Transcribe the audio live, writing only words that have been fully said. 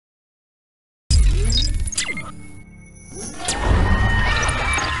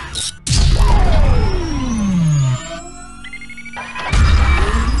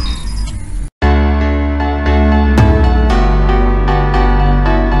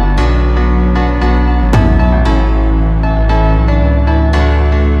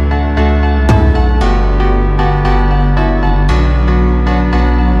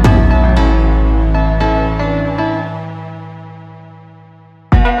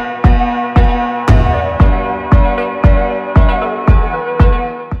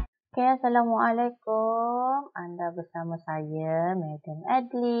Assalamualaikum. Anda bersama saya, Madam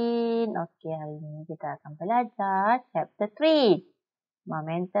Adeline. Okey, hari ini kita akan belajar chapter 3.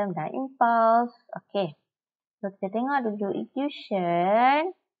 Momentum dan impulse. Okey. So, kita tengok dulu equation.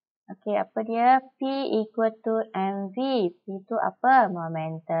 Okey, apa dia? P equal to mv. P itu apa?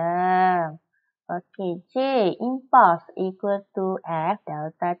 Momentum. Okey, J impulse equal to F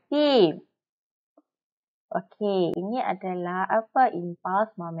delta T. Okey, ini adalah apa?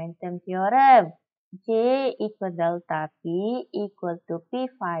 Impulse momentum theorem. J equal delta P equal to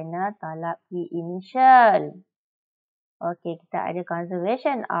P final tolak P initial. Okey, kita ada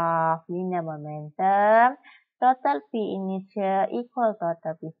conservation of linear momentum. Total P initial equal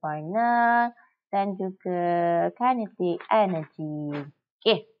total P final. Dan juga kinetic energy.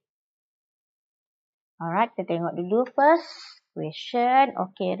 Okey. Alright, kita tengok dulu first question.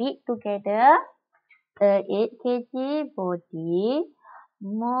 Okey, read together. A 8 kg body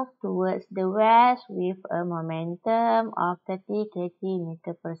move towards the west with a momentum of 30 km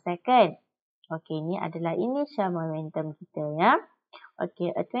per second. Okey, ini adalah initial momentum kita ya. Okey,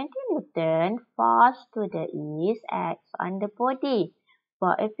 a 20 Newton force to the east acts on the body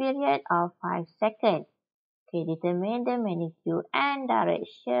for a period of 5 seconds. Okay, determine the magnitude and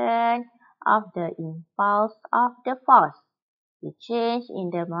direction of the impulse of the force. The change in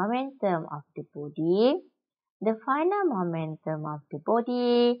the momentum of the body, the final momentum of the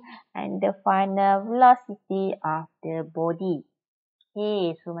body, and the final velocity of the body.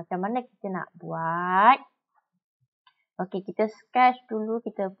 Okay, so macam mana kita nak buat? Okay, kita sketch dulu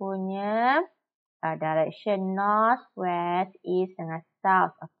kita punya direction north, west, east dengan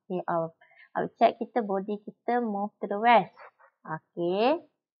south. Okay, objek kita, body kita move to the west. Okay,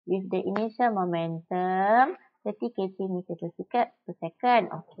 with the initial momentum 30 km per second.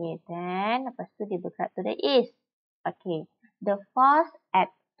 Okay, then lepas tu dia bergerak to the east. Okay, the force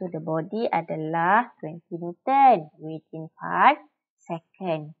act to the body adalah 20 Newton within 5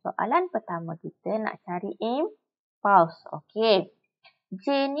 seconds. Soalan pertama kita nak cari impulse. Okay,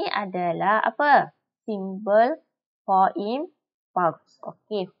 J ni adalah apa? Symbol for impulse.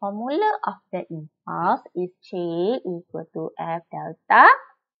 Okay, formula of the impulse is J equal to F delta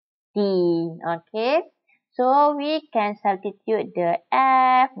T. Okay. So, we can substitute the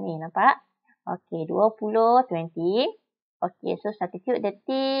F ni, nampak? Okay, 20, 20. Okay, so substitute the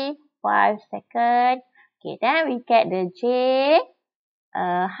T, 5 second. Okay, then we get the J,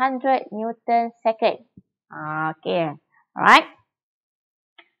 100 Newton second. Okay, alright.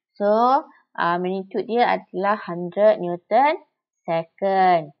 So, magnitude dia adalah 100 Newton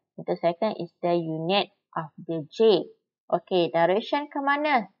second. Newton second is the unit of the J. Okay, direction ke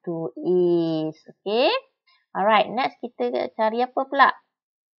mana? To east. Okay. Alright, next kita cari apa pula?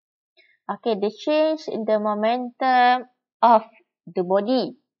 Okay, the change in the momentum of the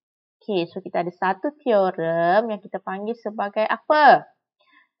body. Okay, so kita ada satu theorem yang kita panggil sebagai apa?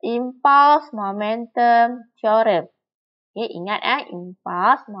 Impulse momentum theorem. Okay, ingat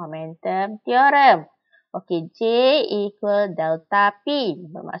impulse momentum theorem. Okay, J equal delta P.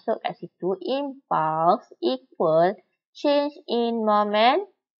 Bermaksud kat situ impulse equal change in momentum.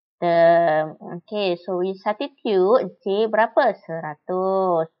 Okay, so we substitute J berapa? 100.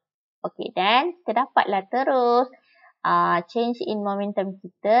 Okay, then kita dapatlah terus change in momentum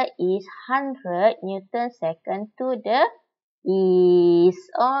kita is 100 Newton second to the east.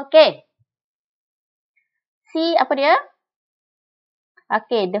 Okay. C apa dia?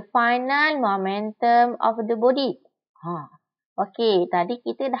 Okay, the final momentum of the body. Okay, tadi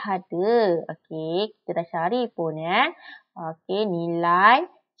kita dah ada. Okay, kita dah cari pun ya. Okay, nilai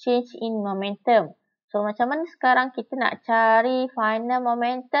change in momentum. So, macam mana sekarang kita nak cari final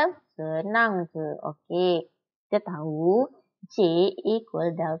momentum? Senang je. Okay. Kita tahu J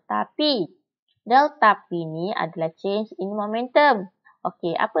equal delta P. Delta P ni adalah change in momentum.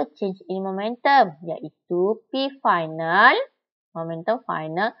 Okay, apa change in momentum? Iaitu P final, momentum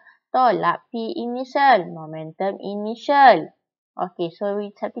final, tolak P initial, momentum initial. Okay, so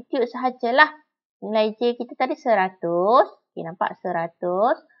we substitute sahajalah. Nilai J kita tadi 100. Okay, nampak 100.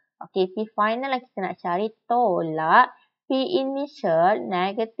 Okay, P final yang kita nak cari tolak P initial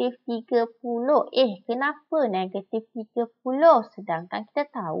negatif 30. Kenapa negatif 30? Sedangkan kita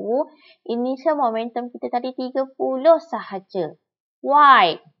tahu initial momentum kita tadi 30 sahaja.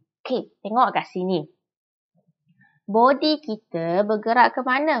 Why? Okay, tengok kat sini. Body kita bergerak ke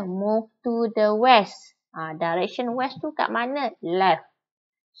mana? Move to the west. Direction west tu kat mana? Left.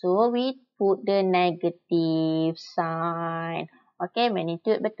 So, we put the negative sign. Okay,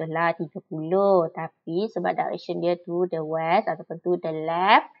 magnitude betul lah 30. Tapi sebab direction dia to the west ataupun to the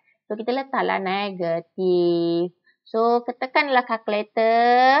left. So, kita letaklah negatif. So, ketekanlah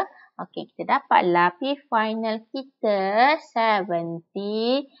kalkulator. Okey, kita dapatlah P final kita 70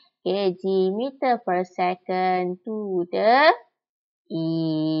 kg meter per second to the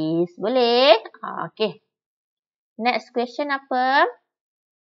east. Boleh? Okey. Next question apa?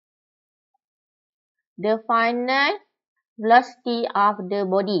 The final velocity of the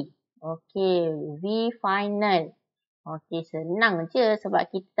body. Okey, V final. Okey, senang je sebab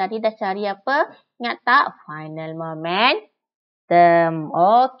kita tadi dah cari apa? Ingat tak? Final momentum.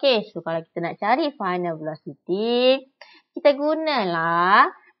 Okey, so kalau kita nak cari final velocity, kita gunalah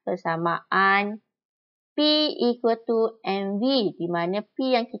persamaan P equal to mv, di mana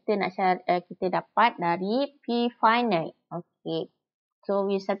P yang kita nak kita dapat dari P final. Okey, so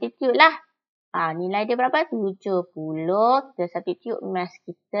we substitute lah. Nilai dia berapa? 70. Kita substitute mass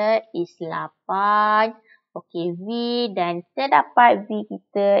kita is 8. Okey, V dan kita dapat V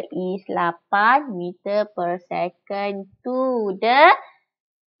kita is 8 meter per second to the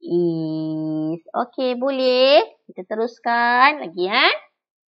east. Okey, boleh. Kita teruskan lagi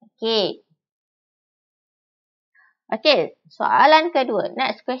Okey. Okey, soalan kedua.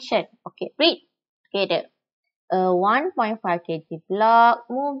 Next question. Okey, read together. A 1.5 kg block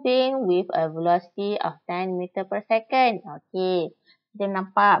moving with a velocity of 10 meter per second. Okey, kita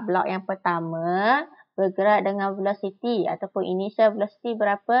nampak blok yang pertama bergerak dengan velocity ataupun initial velocity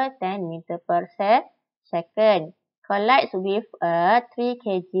berapa? 10 meter per second. Collides with a 3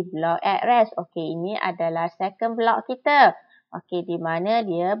 kg block at rest. Okey, ini adalah second block kita. Okey, di mana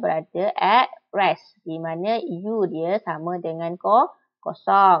dia berada at rest. Di mana U dia sama dengan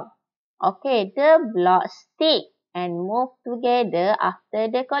kosong. Okay, the blocks stick and move together after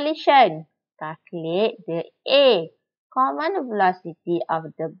the collision. Calculate the A, common velocity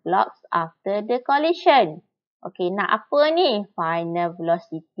of the blocks after the collision. Okay, nak apa ni? Final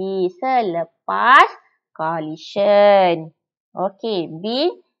velocity selepas collision. Okay, B,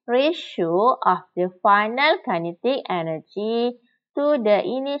 ratio of the final kinetic energy to the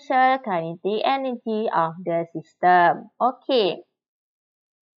initial kinetic energy of the system. Okay.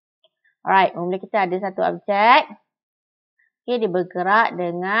 Alright, mula kita ada satu objek. Okay, dia bergerak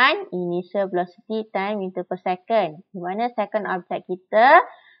dengan initial velocity 10 meter per second. Di mana second objek kita,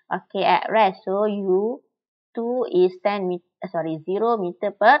 okay, at rest. So, U2 is 0 meter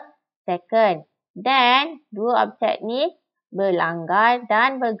per second. Dan, dua objek ni berlanggar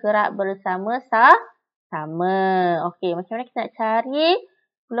dan bergerak bersama-sama. Okay, macam mana kita nak cari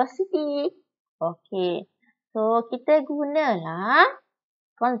velocity? Okay, so kita gunalah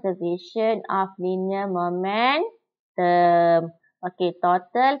conservation of linear momentum. Okay,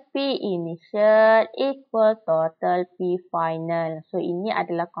 total P initial equal total P final. So, ini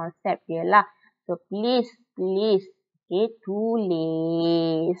adalah konsep dia lah. So, please, okay,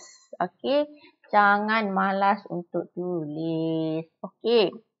 tulis. Okay, jangan malas untuk tulis.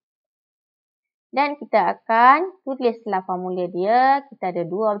 Okay. Dan kita akan tulislah formula dia. Kita ada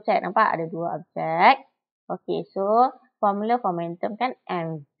dua objek, nampak? Ada dua objek. Okay, so formula momentum kan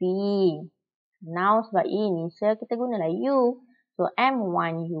mv. Now sebab initial kita gunalah u. So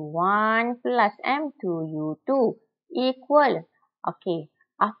m1 u1 plus m2 u2 equal. Okay,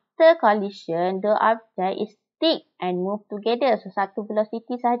 after collision the object is stick and move together. So satu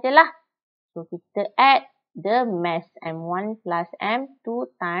velocity sahajalah. So kita add the mass m1 plus m2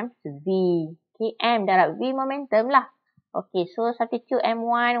 times v. Okay, m darab v momentum lah. Okay, so substitute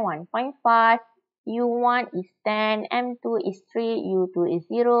m1 1.5. U1 is 10, M2 is 3, U2 is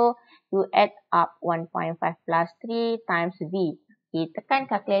 0. You add up 1.5 plus 3 times V. Okay, tekan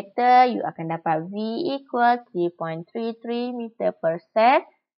calculator, you akan dapat V equal 3.33 meter per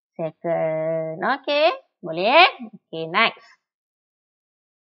second. Okay, boleh? Okay, next.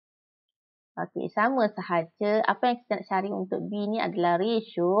 Okay, sama sahaja. Apa yang kita nak cari untuk B ni adalah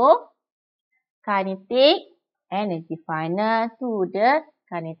ratio kinetic energy final to the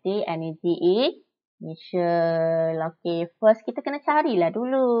kinetic energy initial. Okay, first kita kena carilah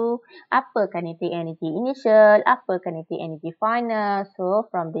dulu apa kinetic energy initial, apa kinetic energy final. So,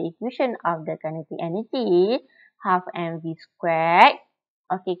 from the equation of the kinetic energy, half mv squared.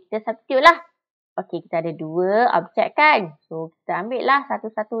 Okay, kita substitute lah. Okay, kita ada dua objek kan. So, kita ambil lah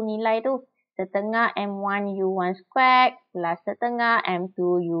satu-satu nilai tu. Setengah m1 u1 squared plus setengah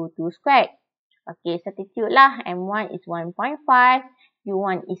m2 u2 squared. Okay, substitute lah. m1 is 1.5,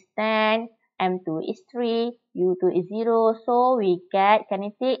 u1 is 10. M2 is 3, U2 is 0. So, we get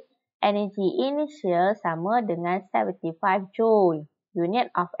kinetic energy initial sama dengan 75 joule.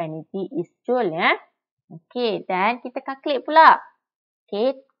 Unit of energy is joule, ya. Okay, dan kita calculate pula.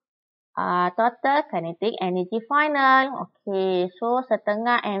 Okay, total kinetic energy final. Okay, so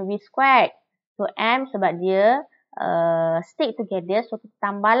setengah mv squared. So, M sebab dia stick together. So, kita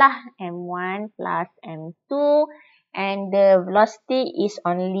tambahlah M1 plus M2. And the velocity is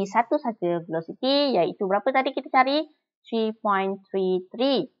only satu saja velocity, iaitu berapa tadi kita cari?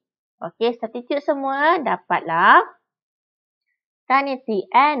 3.33. Okey, substitute semua, dapatlah kinetic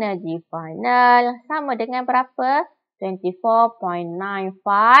energy final sama dengan berapa? 24.95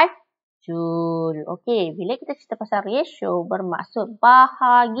 Joule. Okey, bila kita cerita pasal ratio, bermaksud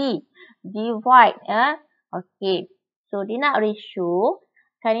bahagi, divide. Okey, so dia nak ratio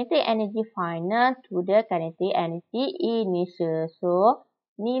kinetic energy final to the kinetic energy initial. So,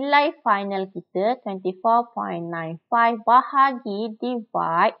 nilai final kita 24.95 bahagi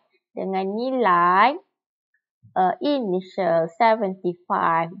divide dengan nilai initial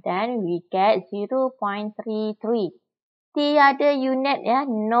 75. Then we get 0.33. Tiada unit ya,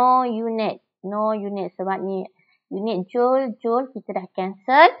 no unit. No unit sebab ni unit joule, kita dah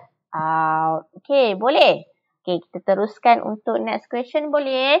cancel out. Okey, boleh? Okey, kita teruskan untuk next question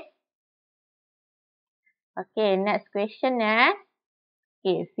boleh? Okey, next question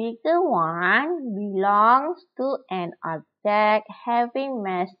Okay, figure 1 belongs to an object having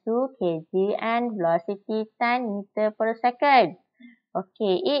mass 2 kg and velocity 10 meter per second.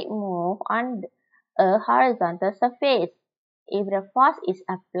 Okay, it moves on a horizontal surface. If the force is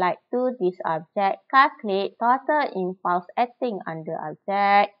applied to this object, calculate total impulse acting on the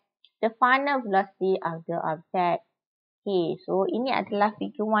object, the final velocity of the object. Okay, so ini adalah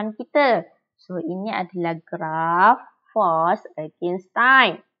figure 1 kita. So, ini adalah graph force against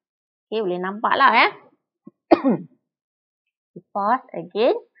time. Okay, boleh nampak lah force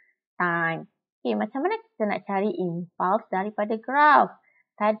against time. Okay, macam mana kita nak cari impulse daripada graph?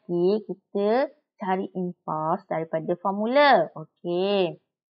 Tadi kita cari impulse daripada formula. Okay.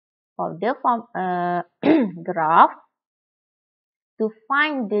 For the graph, to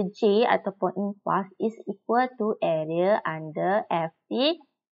find the J ataupun impulse is equal to area under FT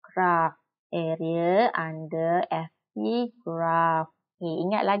graph. Area under FT graph. Okay,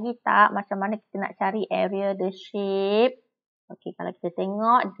 ingat lagi tak macam mana kita nak cari area the shape? Okay, kalau kita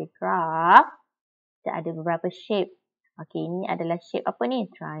tengok the graph, kita ada beberapa shape. Okay, ini adalah shape apa ni?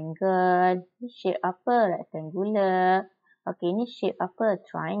 Triangle. Ini shape apa? Rectangular. Okay, ini shape apa?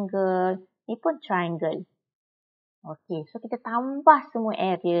 Triangle. Ini pun triangle. Okay, so kita tambah semua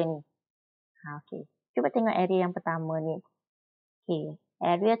area ni. Okay, cuba tengok area yang pertama ni. Okay,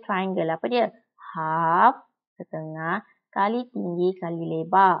 area triangle apa dia? Half, setengah, kali tinggi kali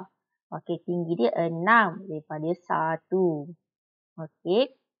lebar. Okay, tinggi dia 6, lebar dia 1.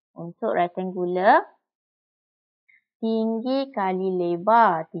 Okay, untuk rectangular, tinggi kali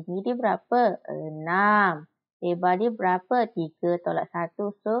lebar. Tinggi dia berapa? 6. Lebar dia berapa? 3 tolak 1,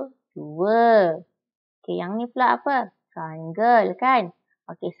 so 2. Okay, yang ni pula apa? Triangle kan?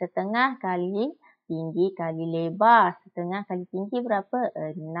 Okay, setengah kali tinggi kali lebar. Setengah kali tinggi berapa?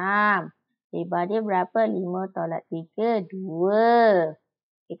 6. Lebar dia berapa? 5 tolak 3, 2.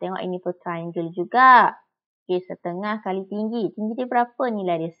 Okay, tengok ini pun triangle juga. Okay, setengah kali tinggi. Tinggi dia berapa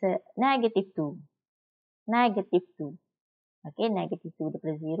nilai dia? Negative 2. Negative 2. Okay, negative 2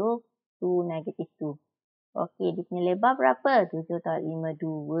 daripada 0 to negative 2. Okay, dia punya lebar berapa? 7 tolak 5,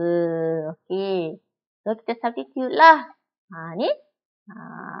 2. Okay. So, kita substitute lah. Ni.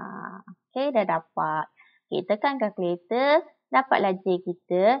 Okay, dah dapat. Okay, tekan calculator. Dapatlah J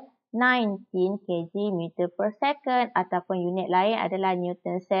kita 19 kg meter per second. Ataupun unit lain adalah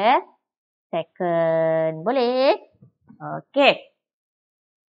Newton second. Boleh? Okay.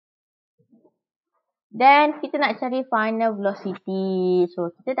 Dan kita nak cari final velocity. So,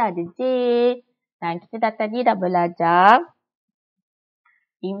 kita dah ada J. Dan kita tadi dah belajar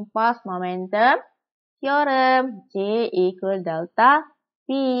impulse momentum theorem. J equal delta P.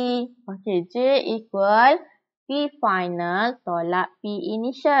 Okay, J equal P final tolak P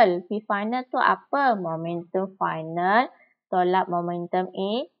initial. P final tu apa? Momentum final tolak momentum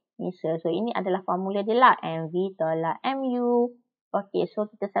initial. So, ini adalah formula dia lah. MV tolak MU. Okay, so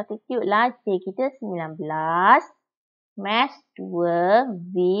kita substitute lah. J kita 19. Mass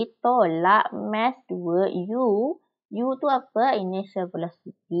 2. V tolak mass 2 U. U tu apa? Initial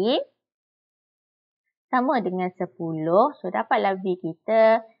velocity. Sama dengan 10. So, dapatlah V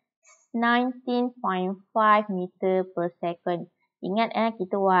kita 19.5 meter per second. Ingat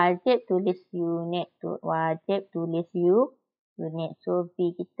kita wajib tulis unit. Wajib tulis unit. So,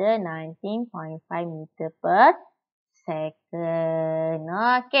 V kita 19.5 meter per second.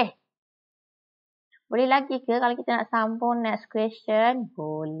 Okay. Boleh lagi ke kalau kita nak sambung next question?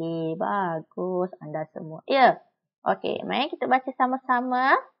 Boleh. Bagus. Anda semua. Ya. Okay. Mari kita baca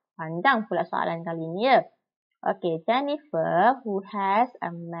sama-sama. Panjang pula soalan kali ni ya. Okay, Jennifer who has a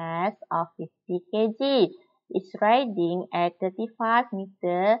mass of 50 kg is riding at 35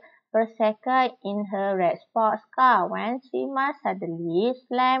 meters per second in her red sports car when she must suddenly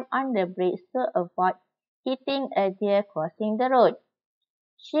slam on the brakes to avoid hitting a deer crossing the road.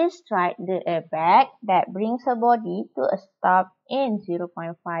 She strikes the airbag that brings her body to a stop in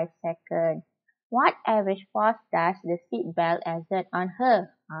 0.5 seconds. What average force does the seat belt exert on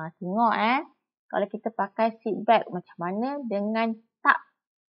her? Tengok kalau kita pakai seat belt macam mana dengan tak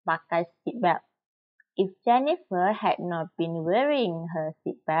pakai seat belt. If Jennifer had not been wearing her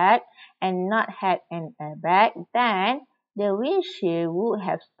seat belt and not had an airbag, then the windshield would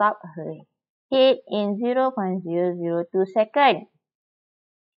have stopped her head in 0.002 seconds.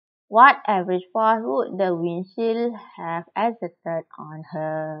 What average force would the windshield have exerted on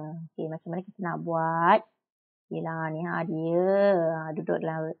her? Okay, macam mana kita nak buat? Okay lah, ni dia duduk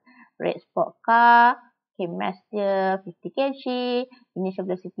dalam red sport car. Okay, mass dia 50 kg.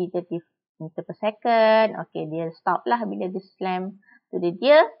 Initial velocity 30 meter per second. Okay, dia stop lah bila dia slam to the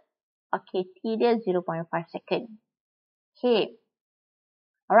deer. Okay, T dia 0.5 second. Okay.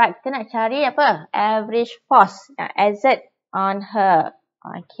 Alright, kita nak cari apa? Average force yang exert on her.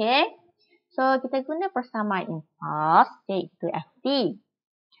 Okay. So, kita guna persamaan impulse iaitu FT.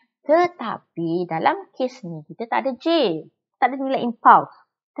 Tetapi, dalam kes ni, kita tak ada J. Tak ada nilai impulse.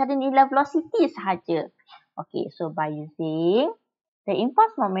 Kita ada nilai velocity sahaja. Okay, so by using the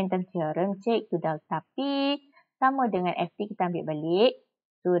impulse momentum theorem, J itu delta P sama dengan FT kita ambil balik.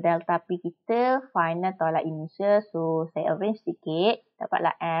 So, delta P kita final tolak initial. So, saya arrange sikit.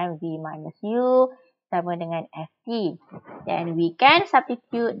 Dapatlah M V minus U sama dengan FT. Then we can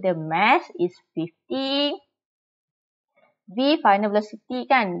substitute the mass is 50. V final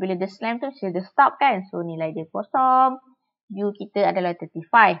velocity kan. Bila dia slam tu dia stop kan. So nilai dia kosong. U kita adalah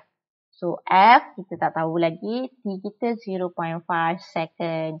 35. So F kita tak tahu lagi. T kita 0.5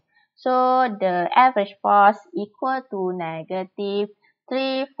 second. So the average force equal to negative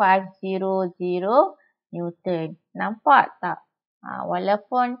 3500 Newton. Nampak tak?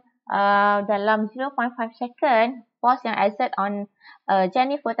 Walaupun dalam 0.5 second, force yang exert on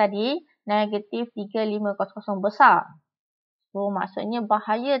Jennifer tadi, negatif 3500 besar. So, maksudnya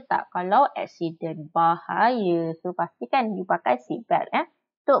bahaya tak kalau accident? Bahaya. So, pastikan you pakai seatbelt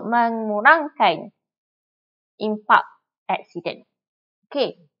untuk mengurangkan impact accident.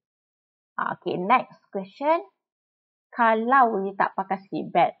 Okay. Okay, next question. Kalau you tak pakai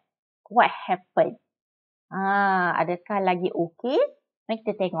seatbelt, what happen? Adakah lagi okay? Mari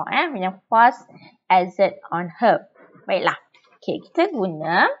kita tengok yang force exert on her. Baiklah. Okay, kita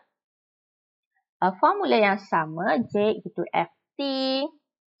guna formula yang sama. J itu FT.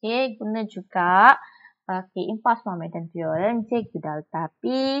 Okay, guna juga impulse momentum theorem. J itu delta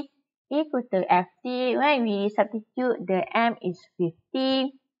P equal to FT. When we substitute, the M is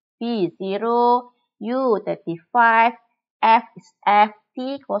 50, P 0, U 35, F is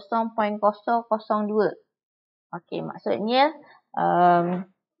FT 0.002. Okay, maksudnya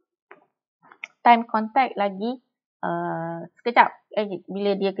time contact lagi sekejap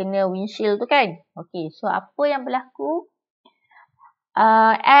bila dia kena windshield tu kan. Okay, so apa yang berlaku?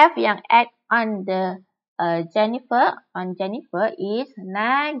 F yang act on the Jennifer is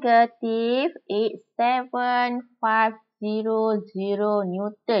negative 87,500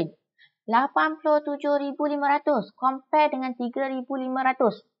 Newton. 87,500 compare dengan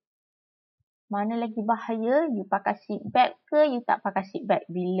 3,500. Mana lagi bahaya? You pakai seat belt ke you tak pakai seat belt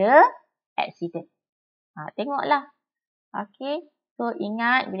bila accident? Tengoklah. Okay. So,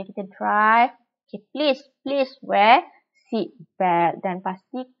 ingat bila kita drive, okay, please wear seat belt dan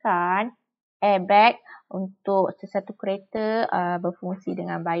pastikan airbag untuk sesuatu kereta berfungsi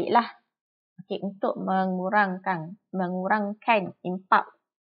dengan baiklah. Okay, untuk mengurangkan impak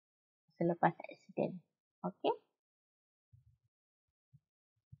selepas accident. Okay.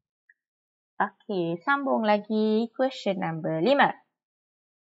 Okay, sambung lagi question number 5.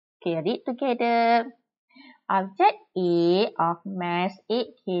 Okay, read together. Object A of mass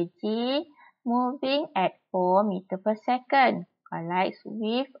 8 kg moving at 4 meter per second collides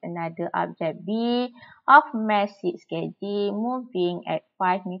with another object B of mass 6 kg moving at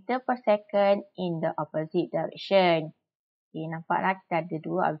 5 meter per second in the opposite direction. Okay, nampaklah kita ada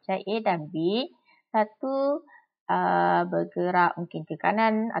dua objek A dan B. Satu bergerak mungkin ke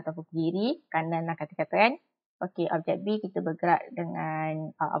kanan ataupun ke kiri. Kanan lah kata-kata kan. Okay, objek B kita bergerak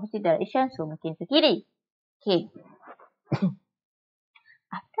dengan opposite direction. So, mungkin ke kiri. Okay.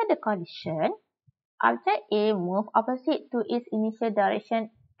 After the collision, object A move opposite to its initial direction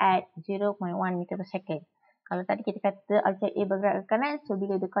at 0.1 meter per second. Kalau tadi kita kata objek A bergerak ke kanan. So,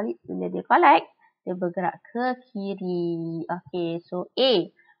 bila dia collide, dia bergerak ke kiri. Okay, so A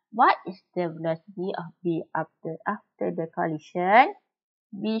What is the velocity of B after the collision?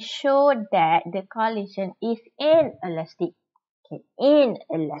 We show that the collision is inelastic. Okay,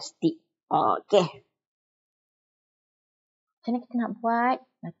 inelastic. Okay. Macam mana kita nak buat?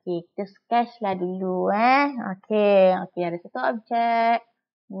 Okay, kita sketch lah dulu. Okay, ada satu objek.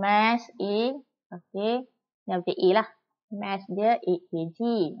 Mass A. Okay, ni objek A lah. Mass dia 8 kg.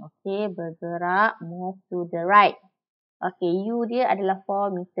 Okay, bergerak, move to the right. Okay, U dia adalah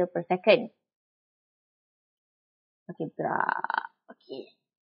 4 meter per second. Okay, bergerak. Okay,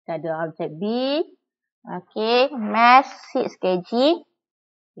 kita ada objek B. Okay, mass 6 kg.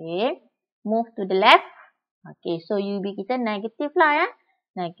 Okay, move to the left. Okay, so UB kita negatif lah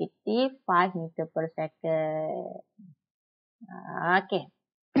Negatif 5 meter per second. Okay.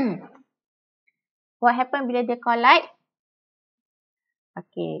 What happen bila dia collide?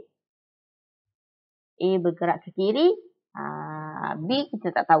 Okay. A bergerak ke kiri. B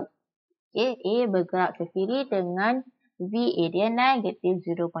kita tak tahu. Okay, A bergerak ke kiri dengan VA dia negatif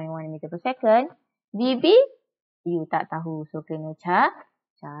 0.1 meter per second. VB, you tak tahu. So, kena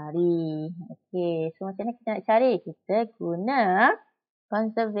cari. Okay, so macam mana kita nak cari? Kita guna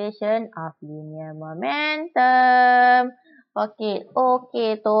conservation of linear momentum. Okay,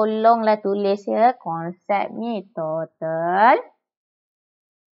 tolonglah tulis konsep ni. Total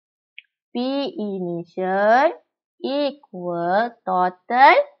P initial equal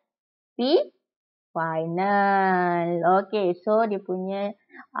total P final. Okay, so dia punya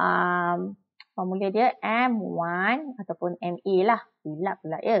formula dia M1 ataupun MA lah. Silap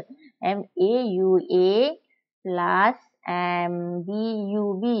pula MA UA plus MB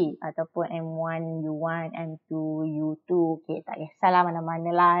UB ataupun M1 U1 M2 U2. Okay, tak kisahlah mana-mana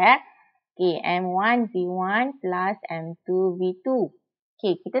lah Okay, M1 V1 plus M2 V2.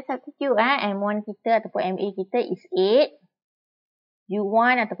 Okay, kita substitute M1 kita ataupun MA kita is 8.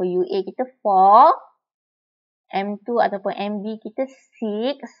 U1 ataupun UA kita 4. M2 ataupun MB kita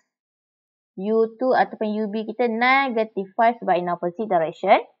 6. U2 ataupun UB kita negative 5 sebab in opposite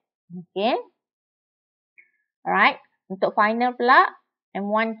direction. Okay. Alright. Untuk final pula,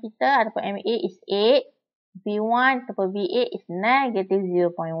 M1 kita ataupun MA is 8. V1 ataupun VA is negative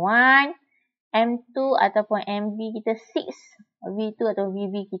 0.1. M2 ataupun MB kita 6. V2 atau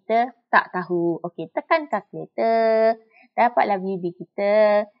VB kita tak tahu. Okay, tekan kalkulator. Dapatlah VB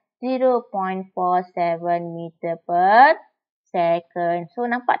kita 0.47 meter per second. So,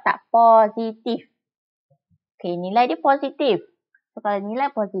 nampak tak positif? Okay, nilai dia positif. So, kalau nilai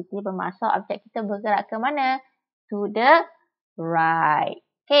positif bermaksud objek kita bergerak ke mana? To the right.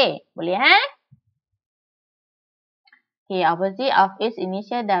 Okay, boleh Okay, opposite of its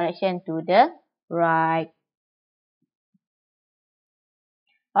initial direction to the right.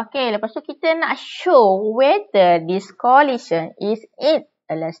 Okay, lepas tu kita nak show whether this collision is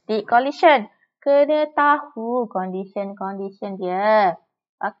inelastic collision. Kena tahu condition dia.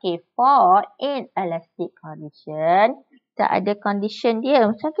 Okay, for inelastic collision, kita ada condition dia.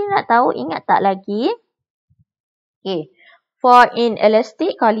 Macam kita nak tahu, ingat tak lagi? Okay, for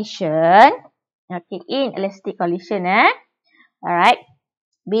inelastic collision. Okay, inelastic collision Alright.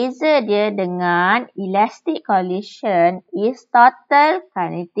 Beza dia dengan elastic collision is total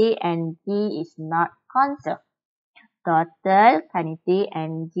kinetic energy is not conserved. Total kinetic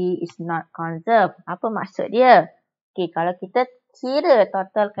energy is not conserved. Apa maksud dia? Okay, kalau kita kira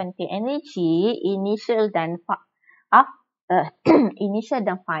total kinetic energy, initial dan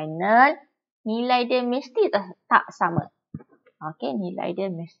final, nilai dia mesti tak sama. Okay, nilai dia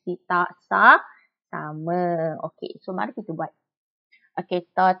mesti tak sama. Okay, so mari kita buat. Okay,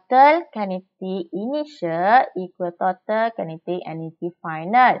 total kinetic initial equal total kinetic energy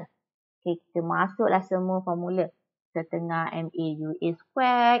final. Okay, kita masuklah semua formula. Setengah MAUA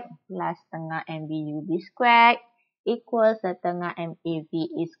squared plus setengah MBUB squared equal setengah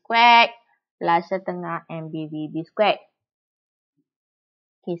MAVA squared plus setengah MBVB squared.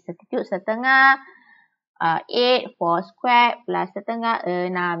 Okay, substitute setengah 8 4 squared plus setengah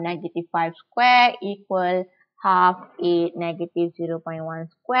 6 negative 5 squared equal half 8 negative 0.1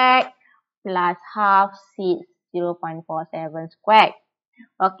 squared plus half 6 0.47 squared.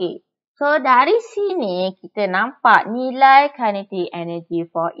 Okay, so dari sini kita nampak nilai kinetic energy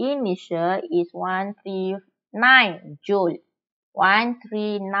for initial is 139 joule.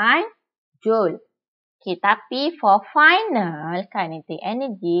 139 joule. Okay, tapi for final kinetic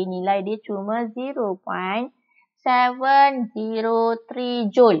energy nilai dia cuma 0.703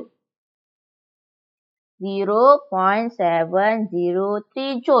 joule. 0.703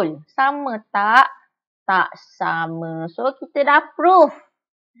 joule. Sama tak? Tak sama. So, kita dah proof.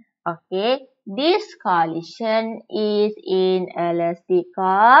 Okay. this collision is in elastic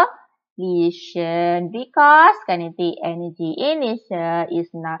collision because kinetic energy initial is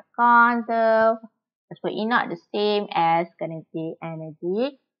not conserved. Is not the same as kinetic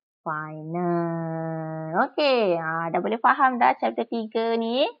energy final. Okay, dah boleh faham dah chapter 3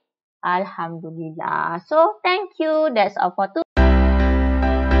 ni. Alhamdulillah. So, thank you. That's all for today.